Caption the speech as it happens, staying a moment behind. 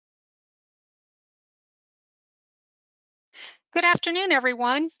Good afternoon,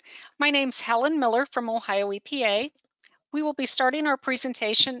 everyone. My name's Helen Miller from Ohio EPA. We will be starting our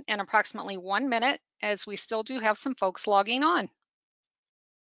presentation in approximately 1 minute, as we still do have some folks logging on.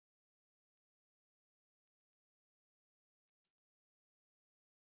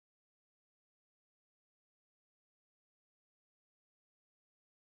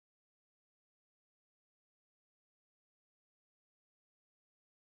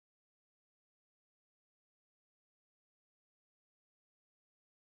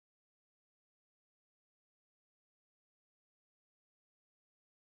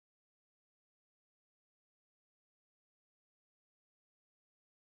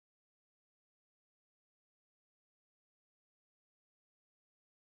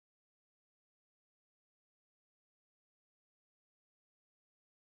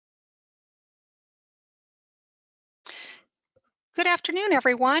 Good afternoon,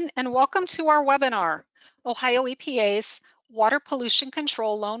 everyone, and welcome to our webinar, Ohio EPA's Water Pollution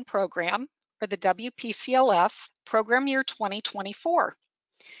Control Loan Program, or the WPCLF, Program Year 2024.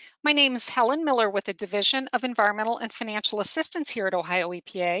 My name is Helen Miller with the Division of Environmental and Financial Assistance here at Ohio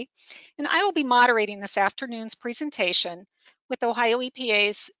EPA, and I will be moderating this afternoon's presentation with Ohio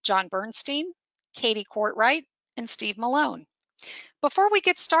EPA's John Bernstein, Katie Courtright, and Steve Malone. Before we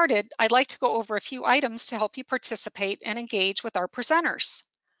get started, I'd like to go over a few items to help you participate and engage with our presenters.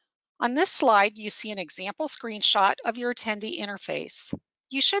 On this slide, you see an example screenshot of your attendee interface.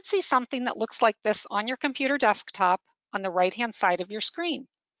 You should see something that looks like this on your computer desktop on the right-hand side of your screen.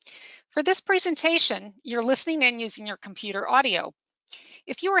 For this presentation, you're listening in using your computer audio.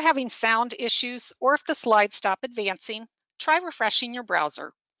 If you are having sound issues or if the slides stop advancing, try refreshing your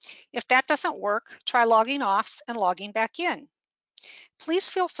browser. If that doesn't work, try logging off and logging back in. Please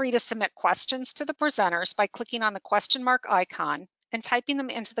feel free to submit questions to the presenters by clicking on the question mark icon and typing them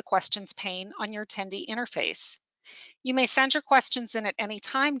into the questions pane on your attendee interface. You may send your questions in at any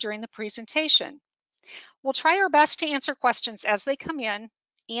time during the presentation. We'll try our best to answer questions as they come in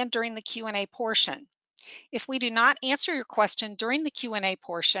and during the Q&A portion. If we do not answer your question during the Q&A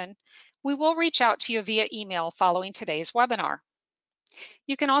portion, we will reach out to you via email following today's webinar.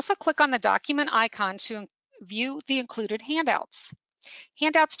 You can also click on the document icon to view the included handouts.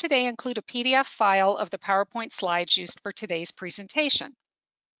 Handouts today include a PDF file of the PowerPoint slides used for today's presentation.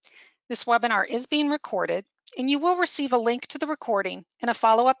 This webinar is being recorded, and you will receive a link to the recording and a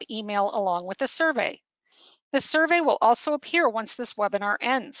follow-up email along with the survey. The survey will also appear once this webinar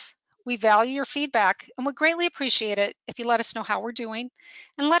ends. We value your feedback and would greatly appreciate it if you let us know how we're doing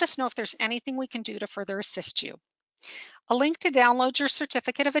and let us know if there's anything we can do to further assist you. A link to download your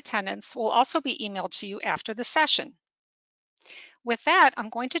certificate of attendance will also be emailed to you after the session. With that, I'm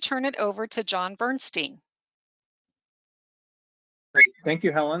going to turn it over to John Bernstein. Great. Thank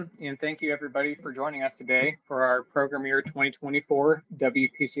you, Helen, and thank you everybody for joining us today for our Program Year 2024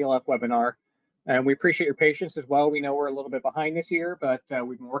 WPCLF webinar. And we appreciate your patience as well. We know we're a little bit behind this year, but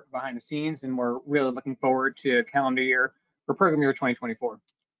we've been working behind the scenes and we're really looking forward to calendar year for Program Year 2024.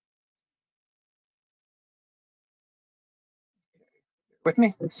 With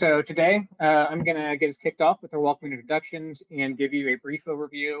me. So today, I'm going to get us kicked off with our welcome introductions and give you a brief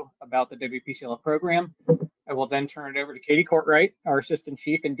overview about the WPCLF program. I will then turn it over to Katie Courtright, our Assistant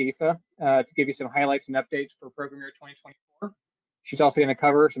Chief in DEFA, to give you some highlights and updates for Program Year 2024. She's also going to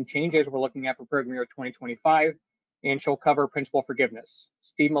cover some changes we're looking at for Program Year 2025, and she'll cover principal forgiveness.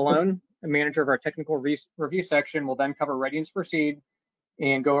 Steve Malone, the manager of our technical review section, will then cover readiness to proceed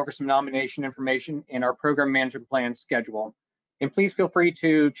and go over some nomination information and our program management plan schedule. And please feel free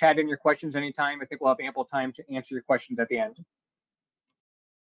to chat in your questions anytime. I think we'll have ample time to answer your questions at the end.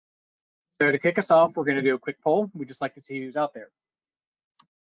 So to kick us off, we're going to do a quick poll. We'd just like to see who's out there.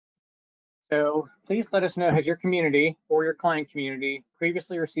 So please let us know, has your community or your client community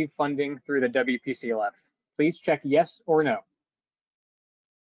previously received funding through the WPCLF? Please check yes or no.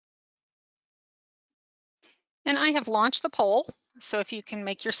 And I have launched the poll, so if you can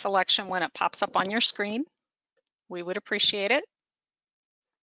make your selection when it pops up on your screen, we would appreciate it.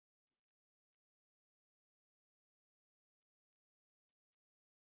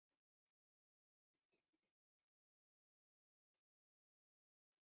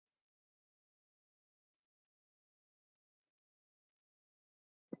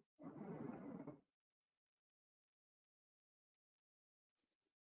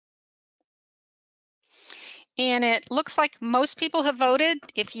 And it looks like most people have voted.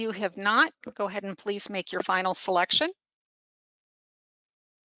 If you have not, go ahead and please make your final selection.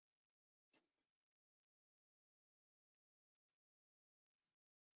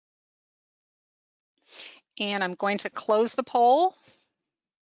 And I'm going to close the poll.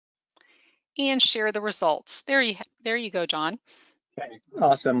 and share the results. There you go, John. Okay,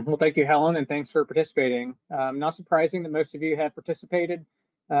 awesome. Well, thank you, Helen, and thanks for participating. Not surprising that most of you have participated.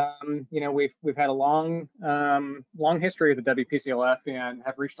 We've had a long history of the WPCLF and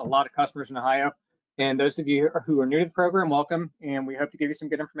have reached a lot of customers in Ohio. And those of you who are new to the program, welcome, and we hope to give you some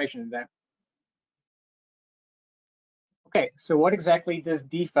good information today. Okay, so what exactly does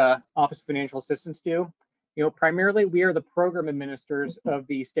DEFA, Office of Financial Assistance, do? Primarily we are the program administrators of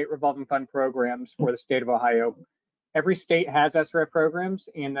the state revolving fund programs for the state of Ohio. Every state has SRF programs,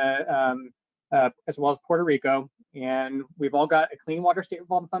 and as well as Puerto Rico, and we've all got a clean water state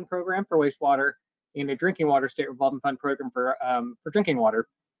revolving fund program for wastewater and a drinking water state revolving fund program for drinking water.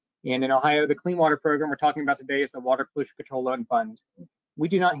 And in Ohio, the clean water program we're talking about today is the Water Pollution Control Loan Fund. We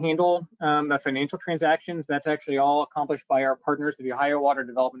do not handle the financial transactions. That's actually all accomplished by our partners, the Ohio Water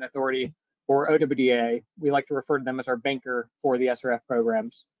Development Authority, or OWDA. We like to refer to them as our banker for the SRF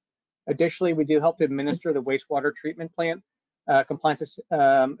programs. Additionally, we do help to administer the wastewater treatment plant compliance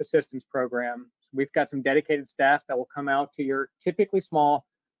assistance program. So we've got some dedicated staff that will come out to your typically small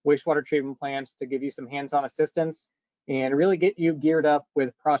wastewater treatment plants to give you some hands-on assistance and really get you geared up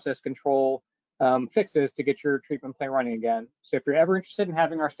with process control fixes to get your treatment plant running again. So if you're ever interested in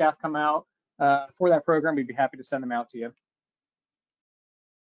having our staff come out for that program, we'd be happy to send them out to you.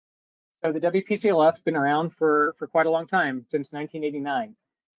 So the WPCLF's been around for quite a long time, since 1989.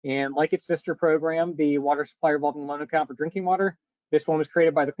 And like its sister program, the Water Supply Revolving Loan Account for Drinking Water, this one was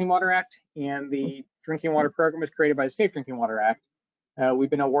created by the Clean Water Act, and the Drinking Water Program was created by the Safe Drinking Water Act. We've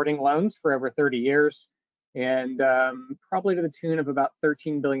been awarding loans for over 30 years, and probably to the tune of about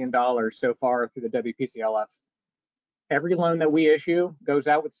 $13 billion so far through the WPCLF. Every loan that we issue goes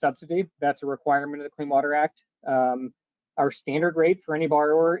out with subsidy. That's a requirement of the Clean Water Act. Our standard rate for any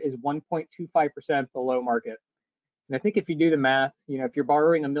borrower is 1.25% below market. And I think if you do the math, if you're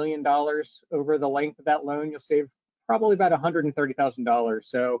borrowing $1 million over the length of that loan, you'll save probably about $130,000.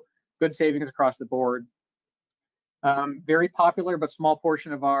 So good savings across the board. Very popular but small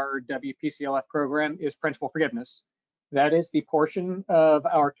portion of our WPCLF program is principal forgiveness. That is the portion of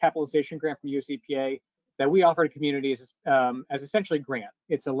our capitalization grant from US EPA that we offer to communities as essentially a grant.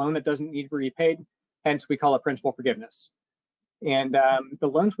 It's a loan that doesn't need to be repaid, hence we call it principal forgiveness. And the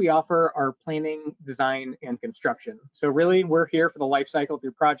loans we offer are planning, design, and construction. So really, we're here for the life cycle of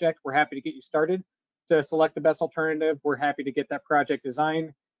your project. We're happy to get you started. To select the best alternative, we're happy to get that project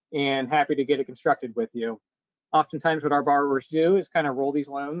designed and happy to get it constructed with you. Oftentimes what our borrowers do is kind of roll these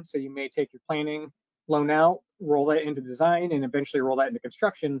loans. So you may take your planning loan out, roll that into design, and eventually roll that into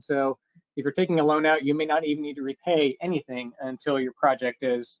construction. So if you're taking a loan out, you may not even need to repay anything until your project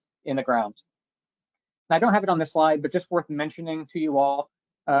is in the ground. I don't have it on this slide, but just worth mentioning to you all,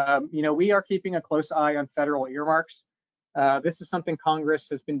 we are keeping a close eye on federal earmarks. This is something Congress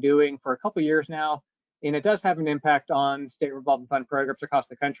has been doing for a couple of years now, and it does have an impact on state revolving fund programs across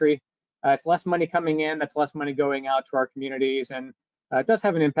the country. It's less money coming in, that's less money going out to our communities, and it does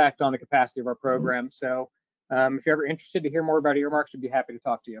have an impact on the capacity of our program. So if you're ever interested to hear more about earmarks, we'd be happy to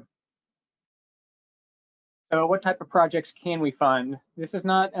talk to you. So what type of projects can we fund? This is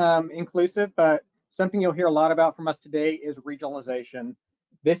not inclusive, but something you'll hear a lot about from us today is regionalization.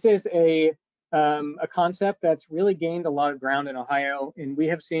 This is a concept that's really gained a lot of ground in Ohio, and we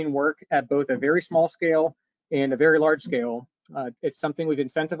have seen work at both a very small scale and a very large scale. It's something we've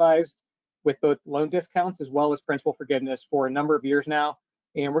incentivized with both loan discounts as well as principal forgiveness for a number of years now,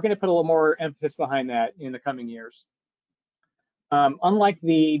 and we're going to put a little more emphasis behind that in the coming years. Unlike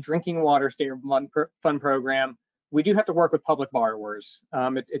the drinking water state fund program, we do have to work with public borrowers.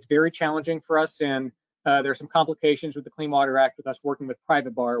 It's very challenging for us, and there's some complications with the Clean Water Act with us working with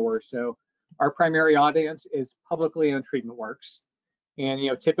private borrowers. So our primary audience is publicly owned treatment works. And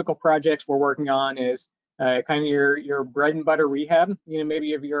typical projects we're working on is kind of your bread and butter rehab,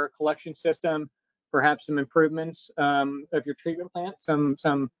 maybe of your collection system, perhaps some improvements of your treatment plant,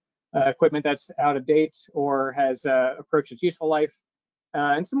 some equipment that's out of date or has approached its useful life,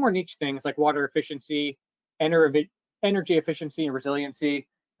 and some more niche things like water efficiency, energy efficiency, and resiliency.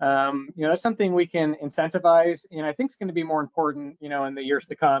 That's something we can incentivize, and I think it's going to be more important, in the years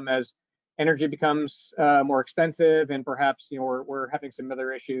to come as energy becomes more expensive, and perhaps we're having some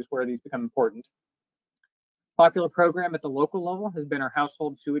other issues where these become important. Popular program at the local level has been our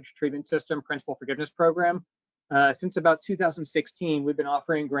household sewage treatment system principal forgiveness program. Since about 2016, we've been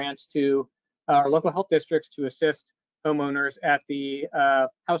offering grants to our local health districts to assist homeowners at the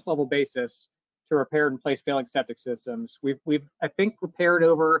house level basis to repair and replace failing septic systems. We've I think repaired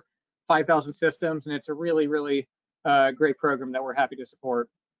over 5,000 systems, and it's a really great program that we're happy to support.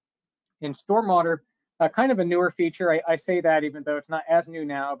 In stormwater, kind of a newer feature. I say that even though it's not as new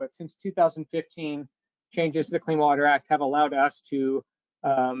now, but since 2015, changes to the Clean Water Act have allowed us to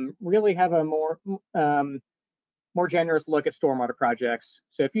really have a more generous look at stormwater projects.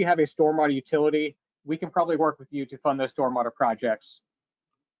 So if you have a stormwater utility, we can probably work with you to fund those stormwater projects.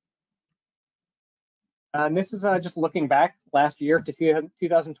 And this is just looking back last year to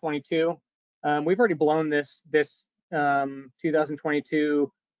 2022. We've already blown this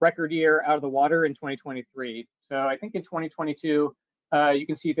 2022 record year out of the water in 2023. So I think in 2022, you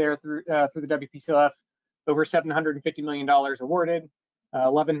can see there through the WPCLF, over $750 million awarded,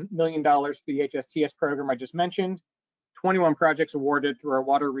 $11 million for the HSTS program I just mentioned, 21 projects awarded through our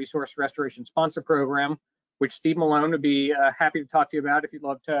Water Resource Restoration Sponsor Program, which Steve Malone would be happy to talk to you about if you'd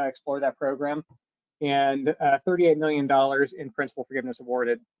love to explore that program, and $38 million in principal forgiveness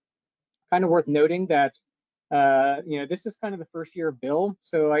awarded. Kind of worth noting that this is kind of the first year of bill,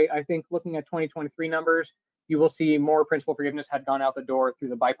 so I think looking at 2023 numbers, you will see more principal forgiveness had gone out the door through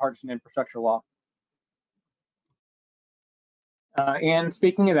the bipartisan infrastructure law. And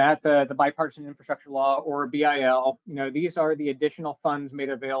speaking of that, the bipartisan infrastructure law, or BIL, these are the additional funds made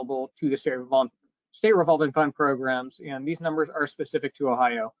available to the state revolving fund programs, and these numbers are specific to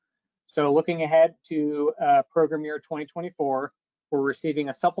Ohio. So looking ahead to program year 2024, we're receiving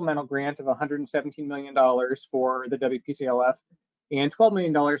a supplemental grant of $117 million for the WPCLF and $12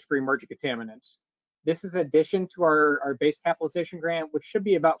 million for emerging contaminants. This is in addition to our base capitalization grant, which should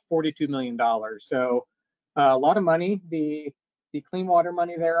be about $42 million. So a lot of money. The clean water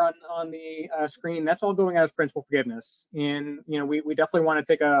money there on the screen, that's all going out as principal forgiveness. And we definitely want to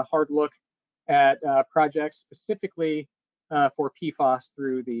take a hard look at projects specifically for PFAS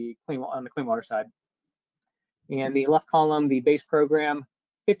through on the clean water side. And the left column, the base program,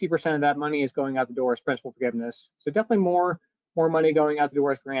 50% of that money is going out the door as principal forgiveness. So definitely more money going out the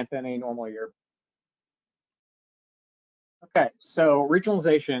door as grant than a normal year. Okay, so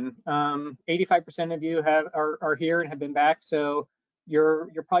regionalization. 85% of you are here and have been back, so you're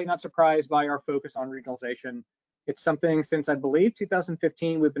probably not surprised by our focus on regionalization. It's something since, I believe,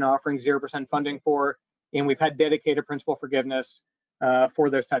 2015 we've been offering 0% funding for, and we've had dedicated principal forgiveness for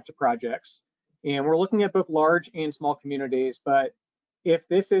those types of projects. And we're looking at both large and small communities, but if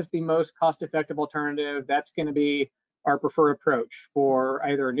this is the most cost-effective alternative, that's going to be our preferred approach for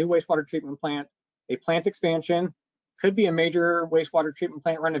either a new wastewater treatment plant, a plant expansion, could be a major wastewater treatment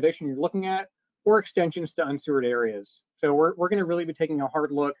plant renovation you're looking at, or extensions to unsewered areas. So we're going to really be taking a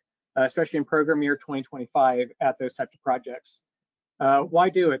hard look, especially in program year 2025, at those types of projects. Why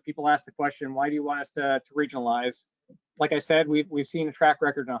do it? People ask the question, why do you want us to regionalize? Like I said, we've seen a track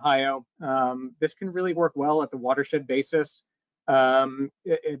record in Ohio. This can really work well at the watershed basis.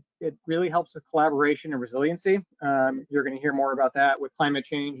 It really helps with collaboration and resiliency. You're going to hear more about that with climate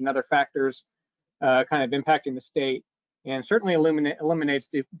change and other factors kind of impacting the state, and certainly eliminates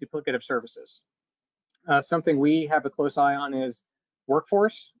duplicative services. Something we have a close eye on is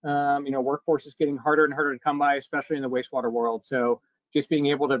workforce. Workforce is getting harder and harder to come by, especially in the wastewater world. So just being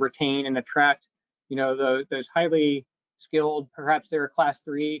able to retain and attract, those highly skilled, perhaps they're a class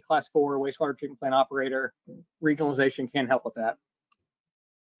 3, class 4 wastewater treatment plant operator, regionalization can help with that.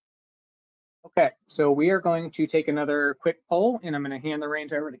 Okay, so we are going to take another quick poll, and I'm going to hand the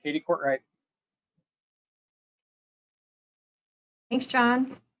reins over to Katie Courtright. Thanks,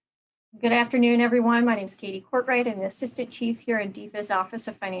 John. Good afternoon, everyone. My name is Katie Courtright. I'm the Assistant Chief here in DEFA's Office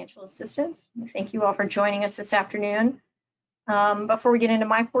of Financial Assistance. Thank you all for joining us this afternoon. Before we get into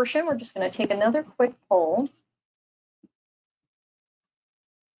my portion, we're just going to take another quick poll.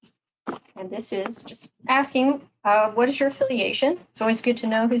 And this is just asking, what is your affiliation? It's always good to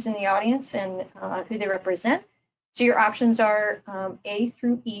know who's in the audience and who they represent. So your options are A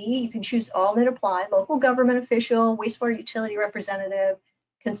through E. You can choose all that apply: local government official, wastewater utility representative,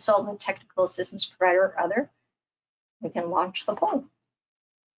 consultant, technical assistance provider, or other. We can launch the poll.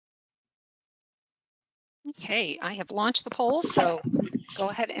 Okay, I have launched the poll, so go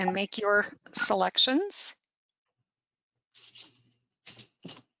ahead and make your selections.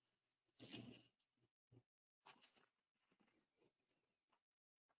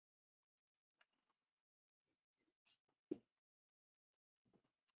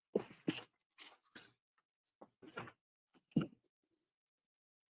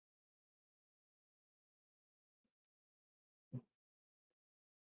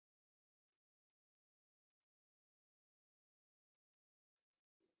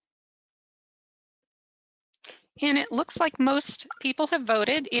 And it looks like most people have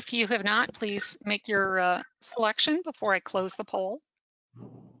voted. If you have not, please make your selection before I close the poll.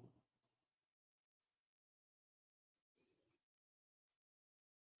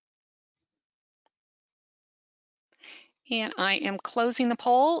 And I am closing the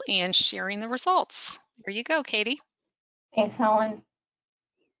poll and sharing the results. There you go, Katie. Thanks, Helen.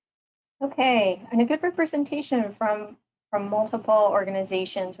 Okay, and a good representation from multiple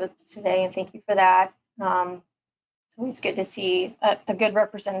organizations with us today, and thank you for that. It's always good to see a good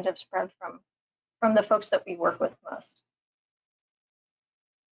representative spread from the folks that we work with most.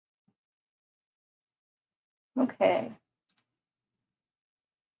 Okay.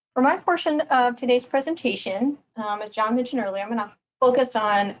 For my portion of today's presentation, as John mentioned earlier, I'm going to focus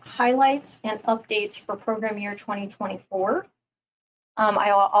on highlights and updates for program year 2024.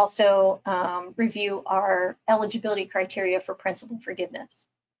 I will also review our eligibility criteria for principal forgiveness.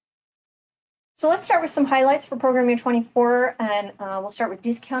 So let's start with some highlights for program year 24, and we'll start with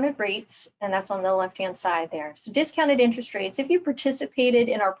discounted rates, and that's on the left-hand side there. So discounted interest rates, if you participated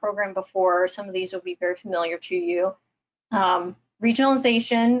in our program before, some of these will be very familiar to you.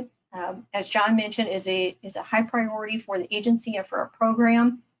 Regionalization, as John mentioned, is a high priority for the agency and for our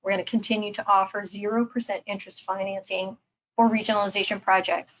program. We're going to continue to offer 0% interest financing for regionalization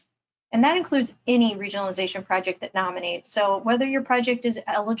projects. And that includes any regionalization project that nominates. So whether your project is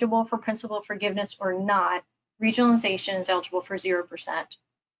eligible for principal forgiveness or not, regionalization is eligible for 0%.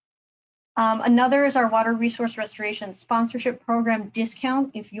 Another is our water resource restoration sponsorship program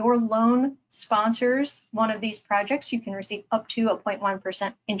discount. If your loan sponsors one of these projects, you can receive up to a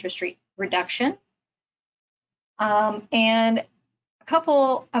 0.1% interest rate reduction. And a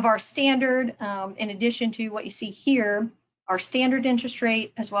couple of our standard, in addition to what you see here, our standard interest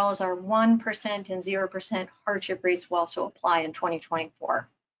rate, as well as our 1% and 0% hardship rates will also apply in 2024.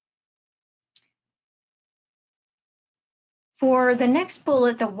 For the next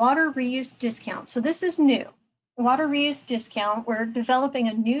bullet, the water reuse discount. So this is new. Water reuse discount, we're developing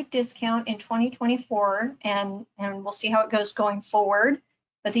a new discount in 2024, and we'll see how it goes going forward.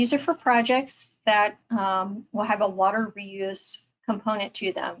 But these are for projects that will have a water reuse component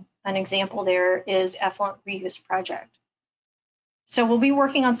to them. An example there is effluent reuse project. So we'll be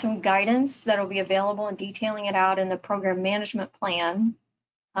working on some guidance that will be available and detailing it out in the program management plan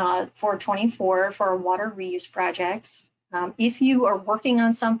for 24 for our water reuse projects. If you are working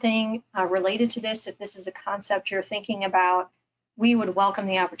on something related to this, if this is a concept you're thinking about, we would welcome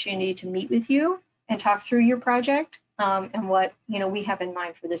the opportunity to meet with you and talk through your project and what we have in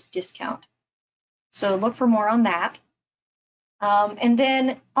mind for this discount. So look for more on that. And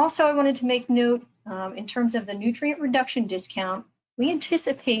then also I wanted to make note in terms of the nutrient reduction discount, we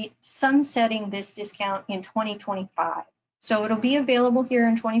anticipate sunsetting this discount in 2025. So it'll be available here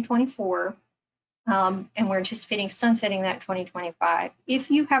in 2024. And we're anticipating sunsetting that in 2025. If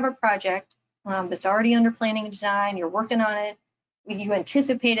you have a project that's already under planning and design, you're working on it, you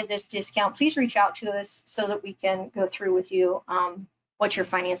anticipated this discount, please reach out to us so that we can go through with you what your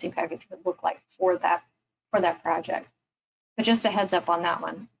financing package would look like for that project. But just a heads up on that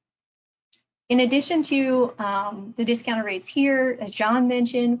one. In addition to the discounted rates here, as John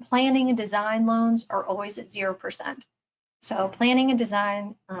mentioned, planning and design loans are always at 0%. So planning and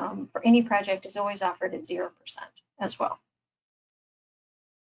design for any project is always offered at 0% as well.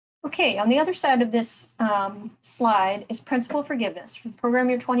 Okay, on the other side of this slide is principal forgiveness. For program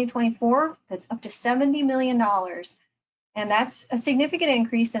year 2024, that's up to $70 million. And that's a significant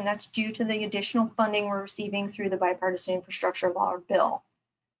increase, and that's due to the additional funding we're receiving through the bipartisan infrastructure law or bill.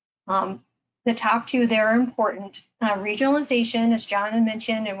 The top two there are important. Regionalization, as John had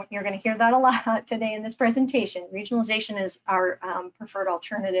mentioned, and you're going to hear that a lot today in this presentation. Regionalization is our preferred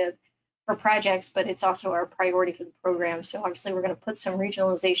alternative for projects, but it's also our priority for the program. So obviously we're going to put some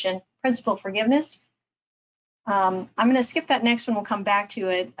regionalization principal forgiveness. I'm going to skip that next one. We'll come back to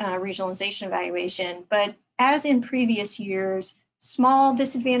it, regionalization evaluation. But as in previous years, small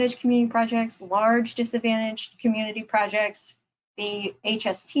disadvantaged community projects, large disadvantaged community projects, the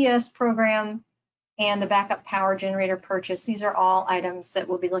HSTS program, and the backup power generator purchase. These are all items that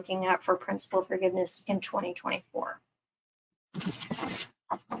we'll be looking at for principal forgiveness in 2024.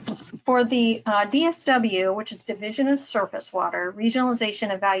 For the DSW, which is Division of Surface Water,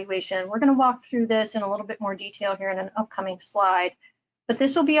 regionalization evaluation, we're going to walk through this in a little bit more detail here in an upcoming slide, but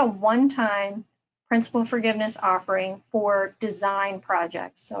this will be a one-time principal forgiveness offering for design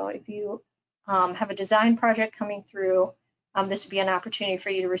projects. So if you have a design project coming through, this would be an opportunity for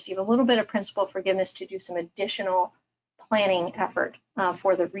you to receive a little bit of principal forgiveness to do some additional planning effort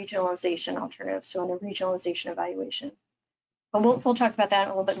for the regionalization alternative, so in a regionalization evaluation. But we'll talk about that in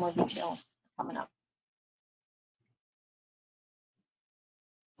a little bit more detail coming up.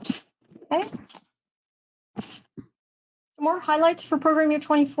 Okay. More highlights for program year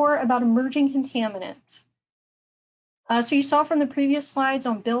 24 about emerging contaminants. So you saw from the previous slides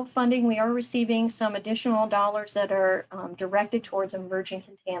on bill funding, we are receiving some additional dollars that are directed towards emerging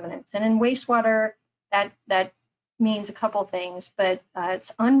contaminants. And in wastewater, that means a couple things, but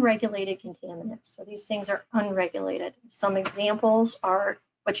it's unregulated contaminants. So these things are unregulated. Some examples are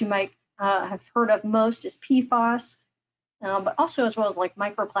what you might have heard of most is PFAS, but also as well as like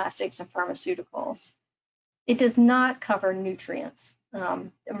microplastics and pharmaceuticals. It does not cover nutrients,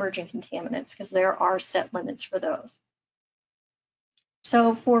 emerging contaminants, because there are set limits for those.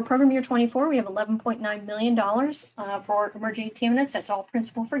 So for program year 24, we have $11.9 million for emerging contaminants. That's all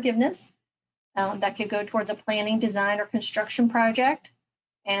principal forgiveness. That could go towards a planning, design, or construction project.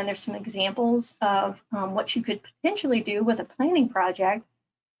 And there's some examples of what you could potentially do with a planning project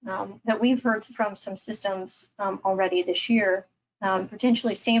that we've heard from some systems already this year.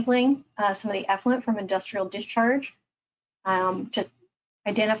 Potentially sampling some of the effluent from industrial discharge to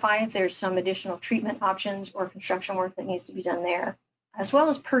identify if there's some additional treatment options or construction work that needs to be done there, as well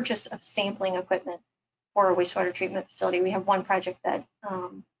as purchase of sampling equipment for a wastewater treatment facility. We have one project that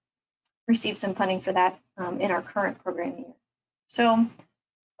received some funding for that in our current program year. So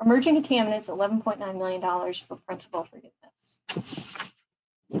emerging contaminants, $11.9 million for principal forgiveness.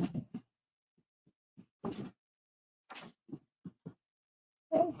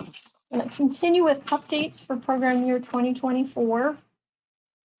 Okay. I'm going to continue with updates for program year 2024.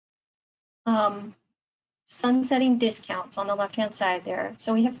 Sunsetting discounts on the left-hand side there.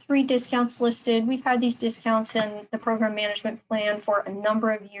 So we have 3 discounts listed. We've had these discounts in the program management plan for a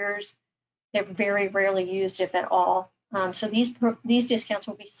number of years. They're very rarely used, if at all. So these discounts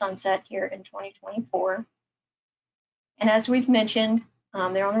will be sunset here in 2024. And as we've mentioned,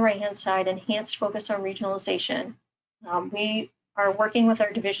 they're on the right-hand side, enhanced focus on regionalization. We are working with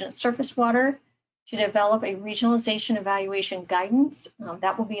our division of surface water to develop a regionalization evaluation guidance.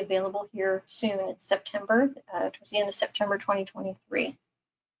 That will be available here soon in September, towards the end of September 2023.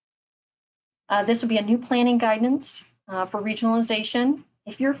 This will be a new planning guidance for regionalization.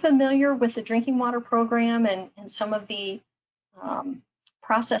 If you're familiar with the drinking water program and some of the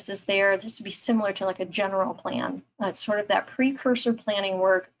processes there, this would be similar to like a general plan. It's sort of that precursor planning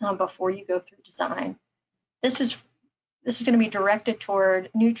work before you go through design. This is going to be directed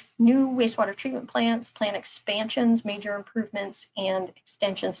toward new wastewater treatment plants, plant expansions, major improvements, and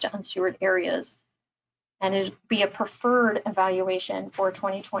extensions to unsewered areas. And it'll be a preferred evaluation for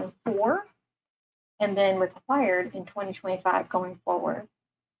 2024 and then required in 2025 going forward.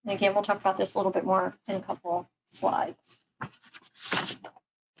 And again, we'll talk about this a little bit more in a couple slides.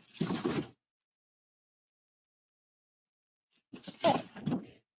 Okay.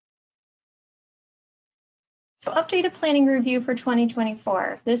 So updated planning review for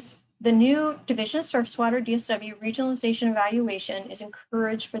 2024. The new Division of Surface Water, DSW, regionalization evaluation is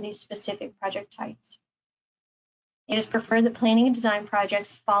encouraged for these specific project types. It is preferred that planning and design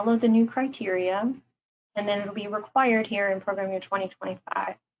projects follow the new criteria, and then it'll be required here in program year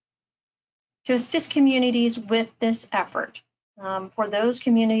 2025. To assist communities with this effort, for those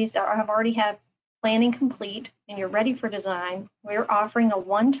communities that have already had planning complete and you're ready for design, we're offering a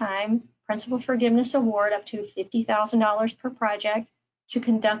one-time Principal Forgiveness Award up to $50,000 per project to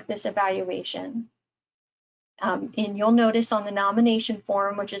conduct this evaluation. And you'll notice on the nomination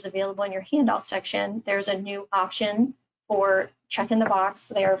form, which is available in your handout section, there's a new option for checking the box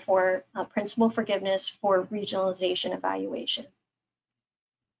there for Principal Forgiveness for regionalization evaluation.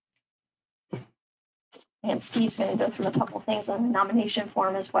 And Steve's going to go through a couple things on the nomination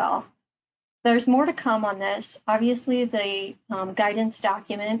form as well. There's more to come on this. Obviously, the guidance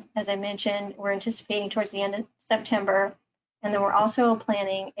document, as I mentioned, we're anticipating towards the end of September. And then we're also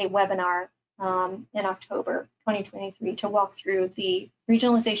planning a webinar in October 2023 to walk through the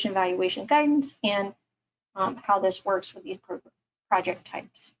regionalization evaluation guidance and how this works with these project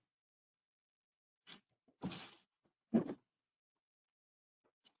types.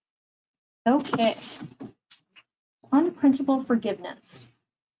 Okay, on to principal forgiveness.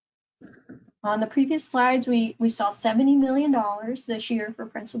 On the previous slides, we saw $70 million this year for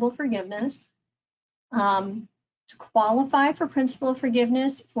principal forgiveness. To qualify for principal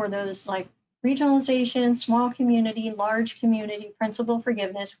forgiveness for those like regionalization, small community, large community principal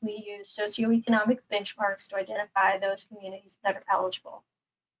forgiveness, we use socioeconomic benchmarks to identify those communities that are eligible.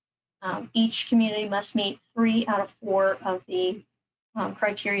 Each community must meet 3 out of 4 of the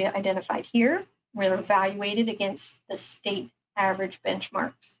criteria identified here. We're evaluated against the state average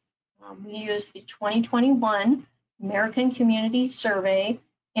benchmarks. We use the 2021 American Community Survey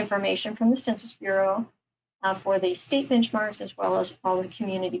information from the Census Bureau for the state benchmarks as well as all the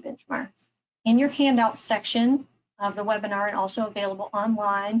community benchmarks. In your handout section of the webinar and also available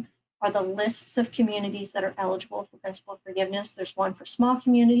online are the lists of communities that are eligible for principal forgiveness. There's one for small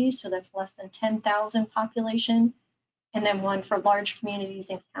communities, so that's less than 10,000 population, and then one for large communities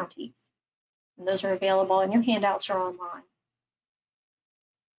and counties. And those are available, and your handouts are online.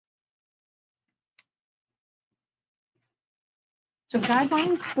 So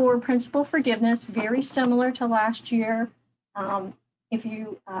guidelines for principal forgiveness, very similar to last year. If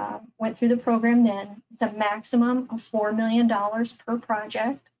you went through the program then, it's a maximum of $4 million per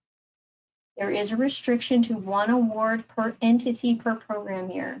project. There is a restriction to one award per entity per program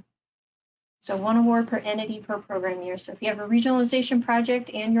year. So one award per entity per program year. So if you have a regionalization project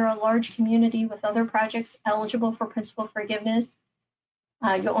and you're a large community with other projects eligible for principal forgiveness,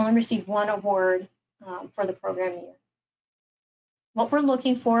 you'll only receive one award for the program year. What we're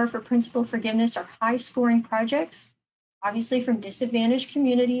looking for principal forgiveness are high scoring projects, obviously from disadvantaged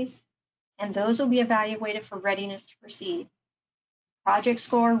communities, and those will be evaluated for readiness to proceed. Project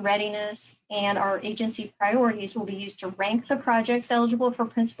score, readiness, and our agency priorities will be used to rank the projects eligible for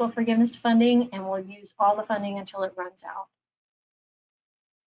principal forgiveness funding, and we'll use all the funding until it runs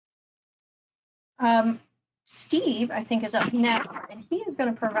out. Steve, I think, is up next, and he is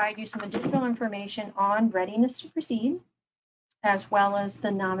going to provide you some additional information on readiness to proceed, as well as the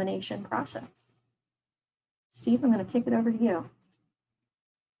nomination process. Steve, I'm going to kick it over to you.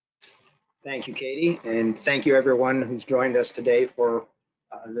 Thank you, Katie, and thank you everyone who's joined us today for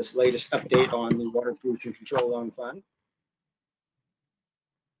this latest update on the Water Pollution Control Loan Fund.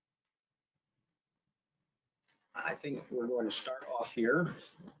 I think we're going to start off here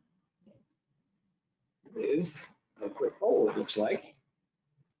with a quick poll, it looks like.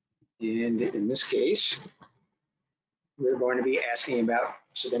 And in this case, we're going to be asking about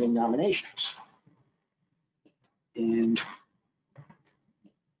submitting nominations. And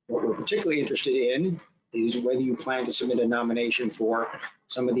what we're particularly interested in is whether you plan to submit a nomination for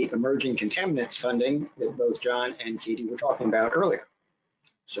some of the emerging contaminants funding that both John and Katie were talking about earlier.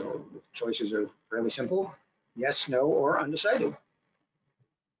 So the choices are fairly simple: yes, no, or undecided.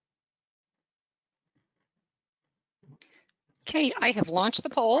 Okay, I have launched the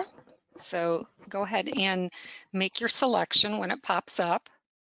poll, so go ahead and make your selection when it pops up.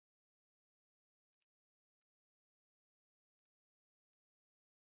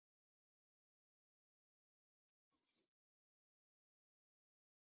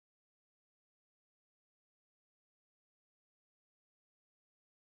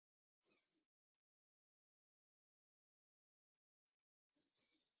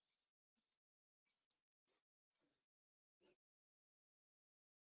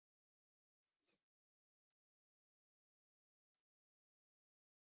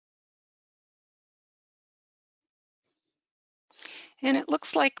 And it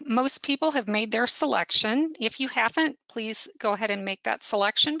looks like most people have made their selection. If you haven't, please go ahead and make that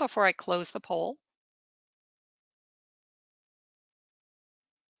selection before I close the poll.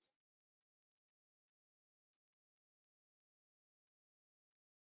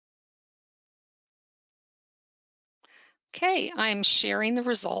 Okay, I'm sharing the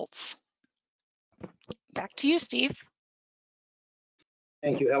results. Back to you, Steve.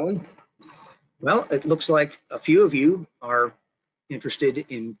 Thank you, Helen. Well, it looks like a few of you are interested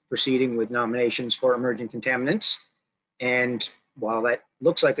in proceeding with nominations for emerging contaminants. And while that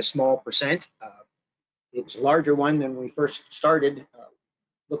looks like a small percent, it's a larger one than we first started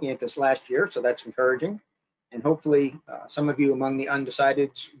looking at this last year, so that's encouraging. And hopefully some of you among the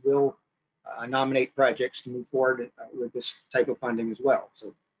undecideds will nominate projects to move forward with this type of funding as well.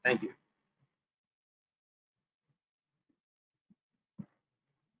 So thank you.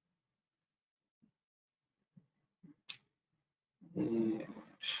 And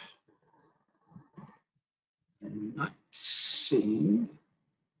I'm not seeing.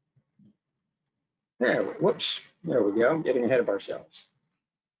 There, whoops, there we go, getting ahead of ourselves.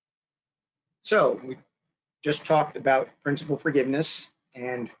 So we just talked about principal forgiveness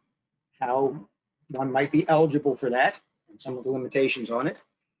and how one might be eligible for that and some of the limitations on it.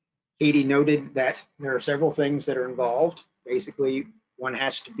 Katie noted that there are several things that are involved. Basically, one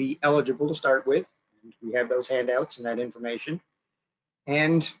has to be eligible to start with, and we have those handouts and that information.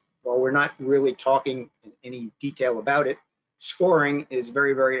 And while we're not really talking in any detail about it, scoring is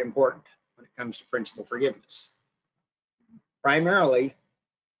very, very important when it comes to principal forgiveness. Primarily,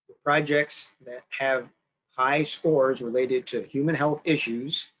 the projects that have high scores related to human health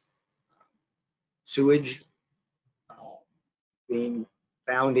issues, sewage being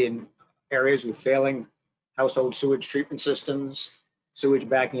found in areas with failing household sewage treatment systems, sewage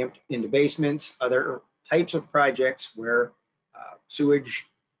backing up into basements, other types of projects where sewage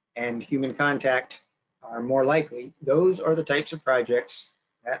and human contact are more likely. Those are the types of projects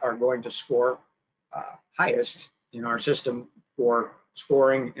that are going to score highest in our system for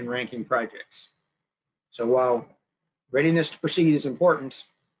scoring and ranking projects. So while readiness to proceed is important,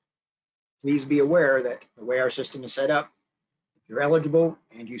 please be aware that the way our system is set up, if you're eligible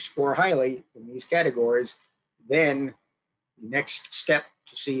and you score highly in these categories, then the next step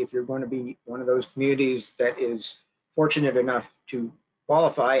to see if you're going to be one of those communities that is fortunate enough to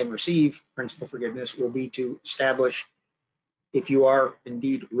qualify and receive principal forgiveness will be to establish if you are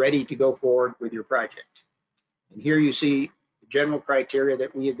indeed ready to go forward with your project. And here you see the general criteria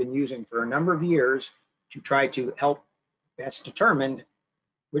that we have been using for a number of years to try to help best determine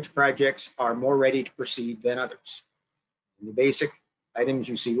which projects are more ready to proceed than others. And the basic items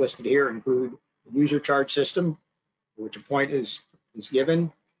you see listed here include the user charge system, for which a point is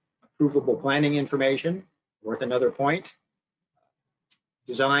given, approvable planning information, worth another point,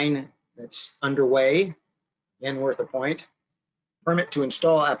 design that's underway, again worth a point, permit to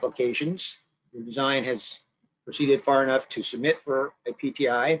install applications. Your design has proceeded far enough to submit for a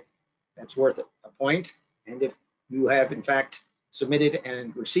PTI, that's worth a point. And if you have in fact submitted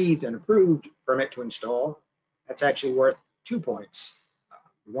and received an approved permit to install, that's actually worth 2 points,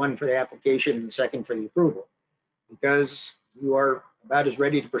 one for the application and the second for the approval, because you are about as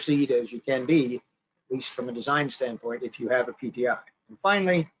ready to proceed as you can be, at least from a design standpoint, if you have a PTI. And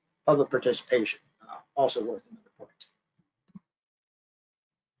finally, public participation, also worth another point.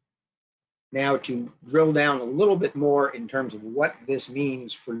 Now to drill down a little bit more in terms of what this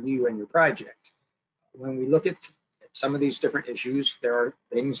means for you and your project. When we look at some of these different issues, there are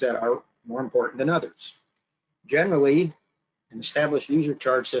things that are more important than others. Generally, an established user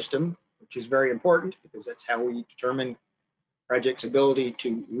charge system, which is very important because that's how we determine project's ability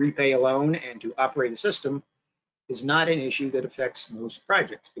to repay a loan and to operate a system, is not an issue that affects most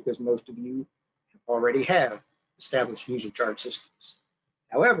projects because most of you already have established user charge systems.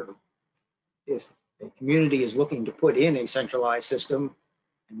 However, if a community is looking to put in a centralized system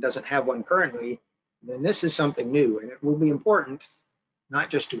and doesn't have one currently, then this is something new, and it will be important not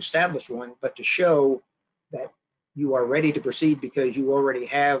just to establish one, but to show that you are ready to proceed because you already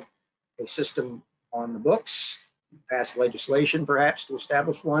have a system on the books, passed legislation perhaps to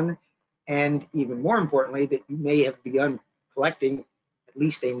establish one, and even more importantly, that you may have begun collecting at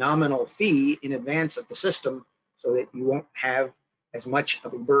least a nominal fee in advance of the system so that you won't have as much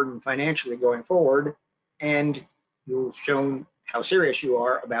of a burden financially going forward, and you've shown how serious you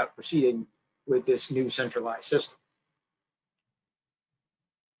are about proceeding with this new centralized system.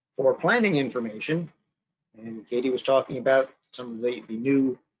 For planning information, and Katie was talking about some of the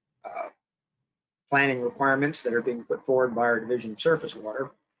new planning requirements that are being put forward by our Division of Surface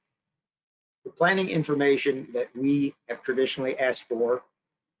Water. The planning information that we have traditionally asked for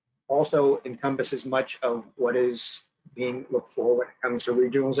also encompasses much of what is being looked for when it comes to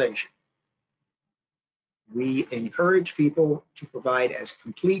regionalization. We encourage people to provide as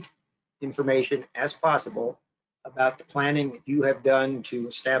complete information as possible about the planning that you have done to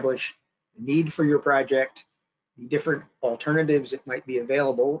establish the need for your project, the different alternatives that might be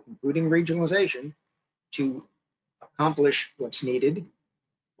available, including regionalization, to accomplish what's needed,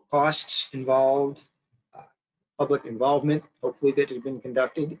 costs involved, public involvement, hopefully that has been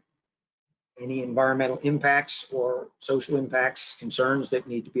conducted, any environmental impacts or social impacts, concerns that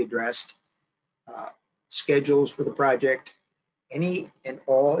need to be addressed, schedules for the project, any and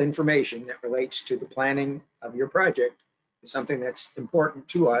all information that relates to the planning of your project is something that's important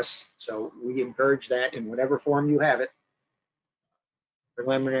to us. So we encourage that in whatever form you have it.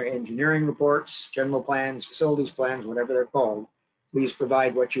 Preliminary engineering reports, general plans, facilities plans, whatever they're called, please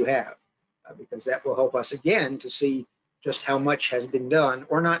provide what you have because that will help us again to see just how much has been done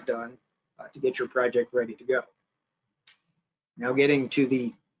or not done to get your project ready to go. Now getting to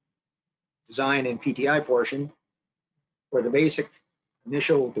the design and PTI portion, for the basic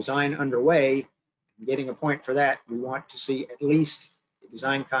initial design underway, and getting a point for that, we want to see at least a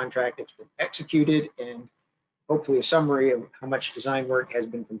design contract that's been executed and hopefully a summary of how much design work has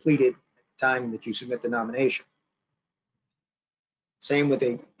been completed at the time that you submit the nomination. Same with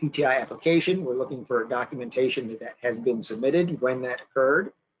a PTI application. We're looking for documentation that has been submitted, when that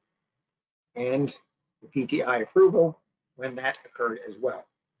occurred, and the PTI approval, when that occurred as well.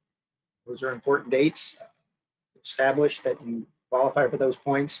 Those are important dates. Establish that you qualify for those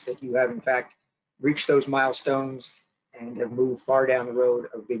points, that you have in fact reached those milestones and have moved far down the road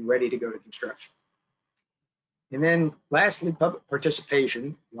of being ready to go to construction. And then lastly, public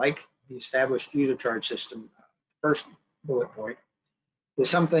participation, like the established user charge system, first bullet point, is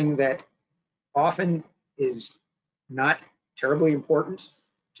something that often is not terribly important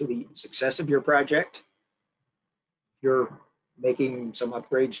to the success of your project. You're making some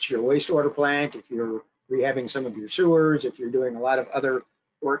upgrades to your wastewater plant, if you're rehabbing some of your sewers, if you're doing a lot of other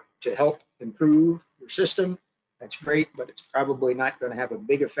work to help improve your system, that's great, but it's probably not going to have a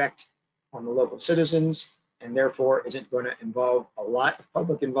big effect on the local citizens and therefore isn't going to involve a lot of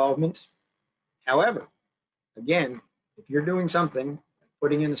public involvement. However, again, if you're doing something like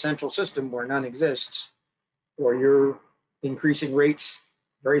putting in a central system where none exists, or you're increasing rates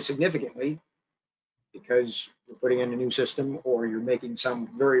very significantly because you're putting in a new system or you're making some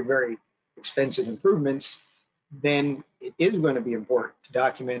very, very expensive improvements, then it is going to be important to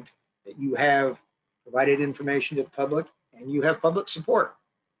document that you have provided information to the public and you have public support.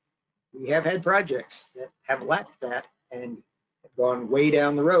 We have had projects that have lacked that and have gone way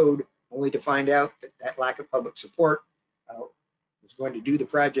down the road only to find out that that lack of public support is going to do the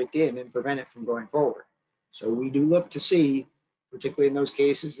project in and prevent it from going forward. So we do look to see, particularly in those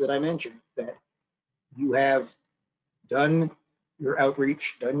cases that I mentioned, that you have done your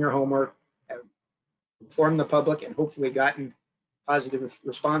outreach, done your homework, have informed the public, and hopefully gotten positive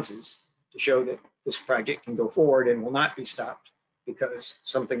responses to show that this project can go forward and will not be stopped because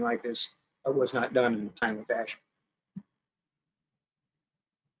something like this was not done in a timely fashion.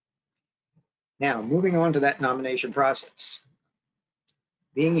 Now, moving on to that nomination process.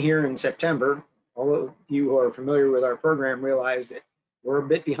 Being here in September, all of you who are familiar with our program realize that we're a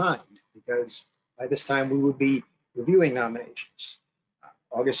bit behind because by this time we would be reviewing nominations.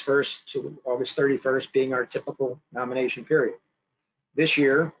 August 1st to August 31st being our typical nomination period. This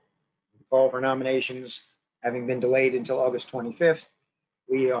year, the call for nominations having been delayed until August 25th,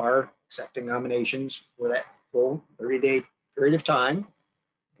 we are accepting nominations for that full 30-day period of time,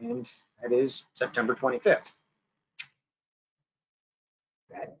 and that is September 25th.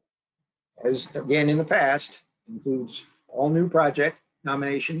 That, as again in the past, includes all new project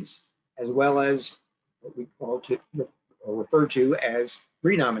nominations as well as what we call to or refer to as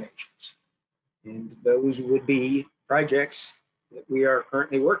renominations. And those would be projects that we are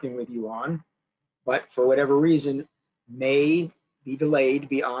currently working with you on, but for whatever reason may be delayed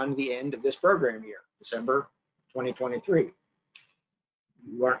beyond the end of this program year, December 2023.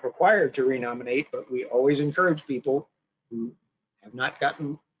 You aren't required to renominate, but we always encourage people who have not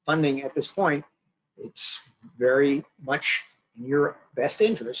gotten funding at this point. It's very much in your best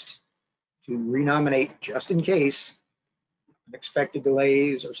interest to renominate just in case unexpected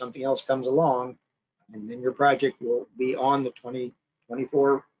delays or something else comes along, and then your project will be on the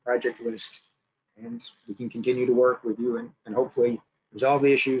 2024 project list, and we can continue to work with you and hopefully resolve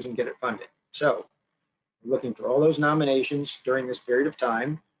the issues and get it funded. So we're looking for all those nominations during this period of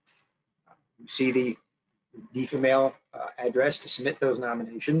time. You see the DEFA mail address to submit those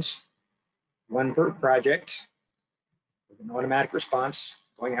nominations, one per project with an automatic response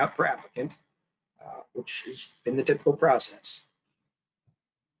going out per applicant, which has been the typical process.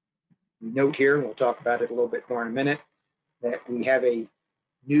 We note here, and we'll talk about it a little bit more in a minute, that we have a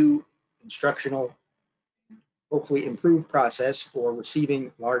new instructional, hopefully improved process for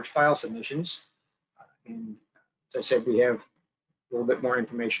receiving large file submissions. And as I said, we have a little bit more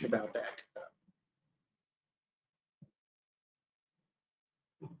information about that.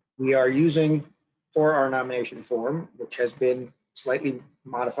 We are using for our nomination form, which has been slightly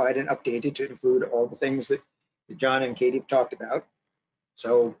modified and updated to include all the things that John and Katie have talked about.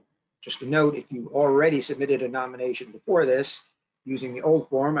 So just a note, if you already submitted a nomination before this using the old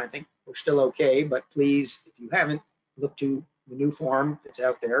form, I think we're still okay, but please, if you haven't, look to the new form that's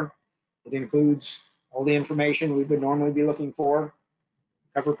out there. It includes all the information we would normally be looking for,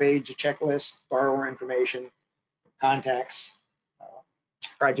 cover page, a checklist, borrower information, contacts,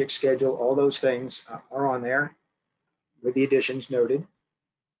 project schedule, all those things are on there with the additions noted.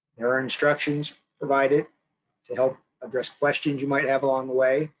 There are instructions provided to help address questions you might have along the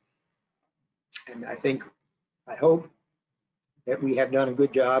way. And I hope that we have done a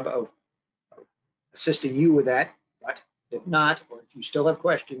good job of assisting you with that. But if not, or if you still have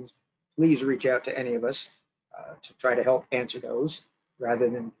questions, please reach out to any of us to try to help answer those rather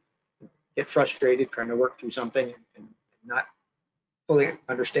than get frustrated trying to work through something and not fully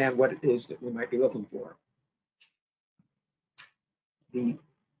understand what it is that we might be looking for.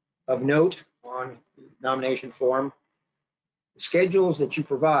 Of note on the nomination form, the schedules that you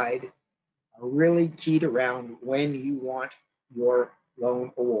provide are really keyed around when you want your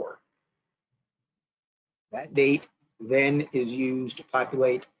loan award. That date then is used to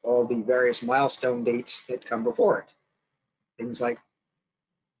populate all the various milestone dates that come before it. Things like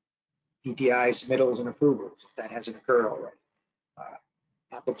PTI submittals and approvals, if that hasn't occurred already.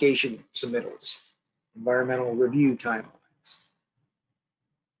 Application submittals, environmental review timelines.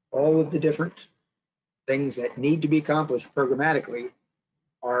 All of the different things that need to be accomplished programmatically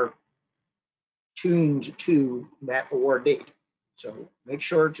are tuned to that award date. So make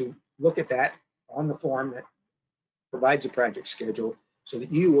sure to look at that on the form that provides a project schedule so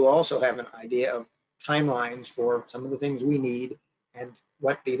that you will also have an idea of timelines for some of the things we need and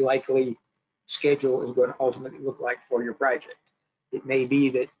what the likely schedule is going to ultimately look like for your project. It may be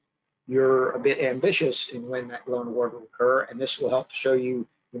that you're a bit ambitious in when that loan award will occur, and this will help to show you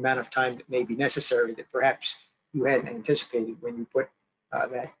the amount of time that may be necessary that perhaps you hadn't anticipated when you put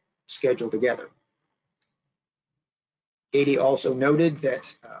that schedule together. Katie also noted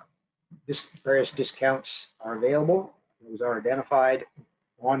that various discounts are available. Those are identified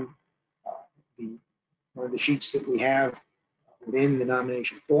on one of the sheets that we have within the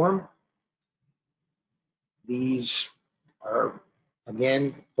nomination form. These are,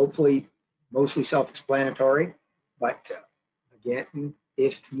 again, hopefully mostly self-explanatory, but again,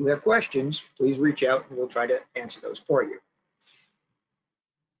 if you have questions, please reach out and we'll try to answer those for you.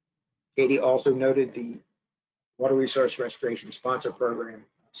 Katie also noted the Water Resource Restoration Sponsor Program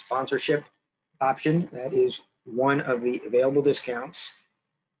sponsorship option. That is one of the available discounts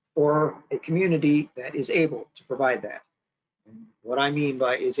for a community that is able to provide that. And what I mean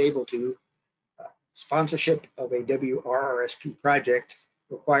by is able to, sponsorship of a WRRSP project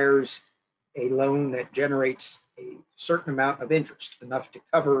requires a loan that generates a certain amount of interest, enough to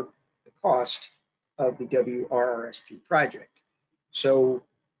cover the cost of the WRRSP project. So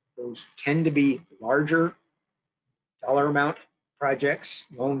those tend to be larger dollar amount projects,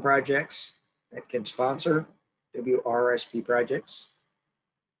 loan projects that can sponsor WRSP projects.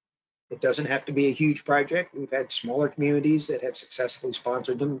 It doesn't have to be a huge project. We've had smaller communities that have successfully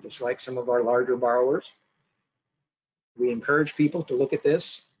sponsored them, just like some of our larger borrowers. We encourage people to look at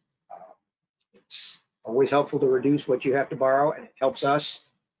this. It's always helpful to reduce what you have to borrow, and it helps us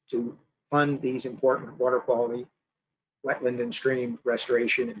to fund these important water quality, wetland and stream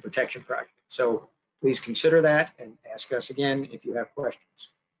restoration and protection projects. So please consider that and ask us again if you have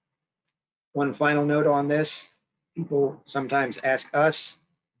questions. One final note on this, people sometimes ask us,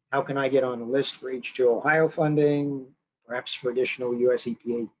 how can I get on the list for H2 Ohio funding, perhaps for additional US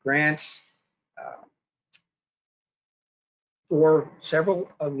EPA grants? For several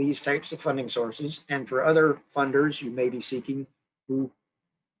of these types of funding sources, and for other funders you may be seeking who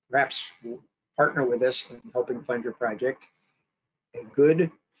perhaps will partner with us in helping fund your project, a good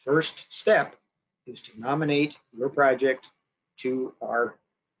first step is to nominate your project to our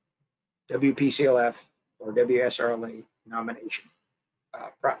WPCLF or WSRLA nomination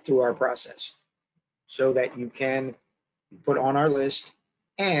through our process, so that you can be put on our list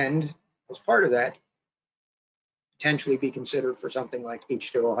and, as part of that, potentially be considered for something like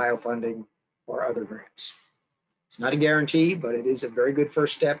H2 Ohio funding or other grants. It's not a guarantee, but it is a very good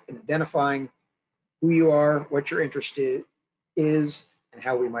first step in identifying who you are, what your interest is, and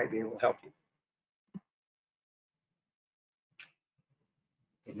how we might be able to help you.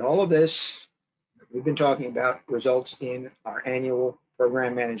 And all of this that we've been talking about results in our annual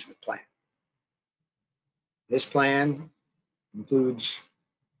program management plan. This plan includes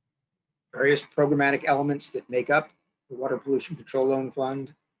various programmatic elements that make up the Water Pollution Control Loan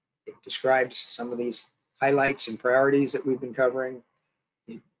Fund. It describes some of these highlights and priorities that we've been covering.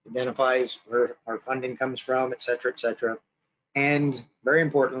 It identifies where our funding comes from, et cetera, et cetera. And very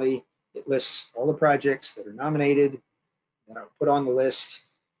importantly, it lists all the projects that are nominated, that are put on the list,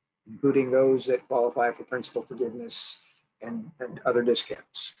 including those that qualify for principal forgiveness and other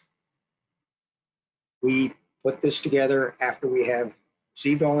discounts. We put this together after we have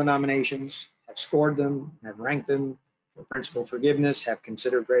received all the nominations, have scored them, have ranked them for principal forgiveness, have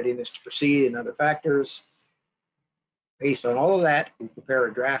considered readiness to proceed and other factors. Based on all of that, we prepare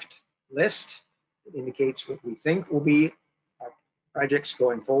a draft list that indicates what we think will be our projects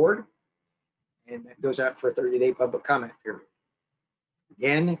going forward, and that goes out for a 30-day public comment period.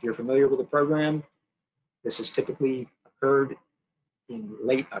 Again, if you're familiar with the program, this has typically occurred in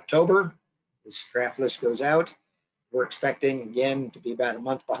late October. This draft list goes out. We're expecting, again, to be about a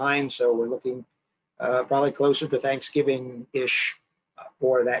month behind, so we're looking probably closer to Thanksgiving-ish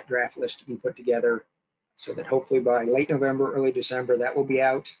for that draft list to be put together, so that hopefully by late November, early December, that will be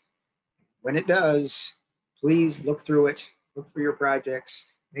out. When it does, please look through it, look for your projects,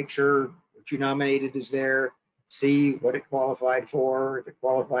 make sure what you nominated is there, see what it qualified for, if it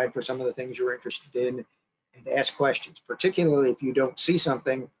qualified for some of the things you're interested in, and ask questions, particularly if you don't see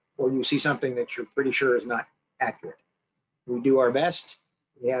something or you see something that you're pretty sure is not accurate. We do our best.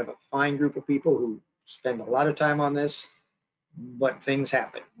 We have a fine group of people who spend a lot of time on this, but things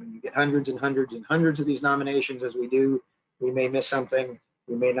happen. When you get hundreds and hundreds and hundreds of these nominations, as we do, we may miss something,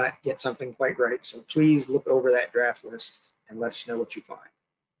 we may not get something quite right. So please look over that draft list and let us know what you find.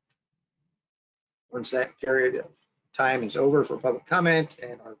 Once that period of time is over for public comment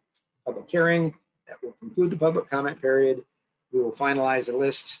and our public hearing, that will conclude the public comment period. We will finalize the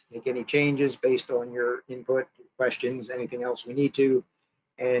list, make any changes based on your input, questions, anything else we need to.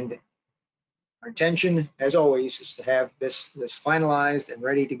 And our intention, as always, is to have this finalized and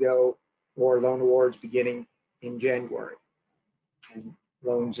ready to go for loan awards beginning in January. And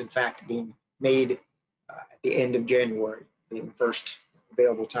loans, in fact, being made at the end of January, being the first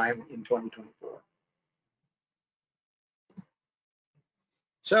available time in 2024.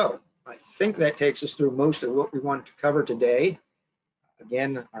 So I think that takes us through most of what we wanted to cover today.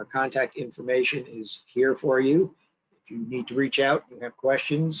 Again, our contact information is here for you. If you need to reach out, you have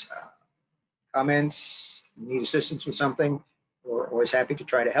questions, comments, need assistance with something, we're always happy to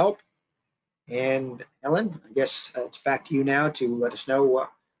try to help. And Helen, I guess it's back to you now to let us know what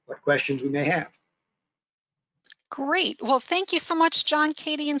questions we may have. Great. Well, thank you so much, John,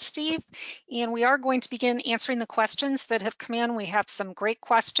 Katie, and Steve. And we are going to begin answering the questions that have come in. We have some great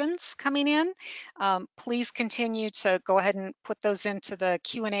questions coming in. Please continue to go ahead and put those into the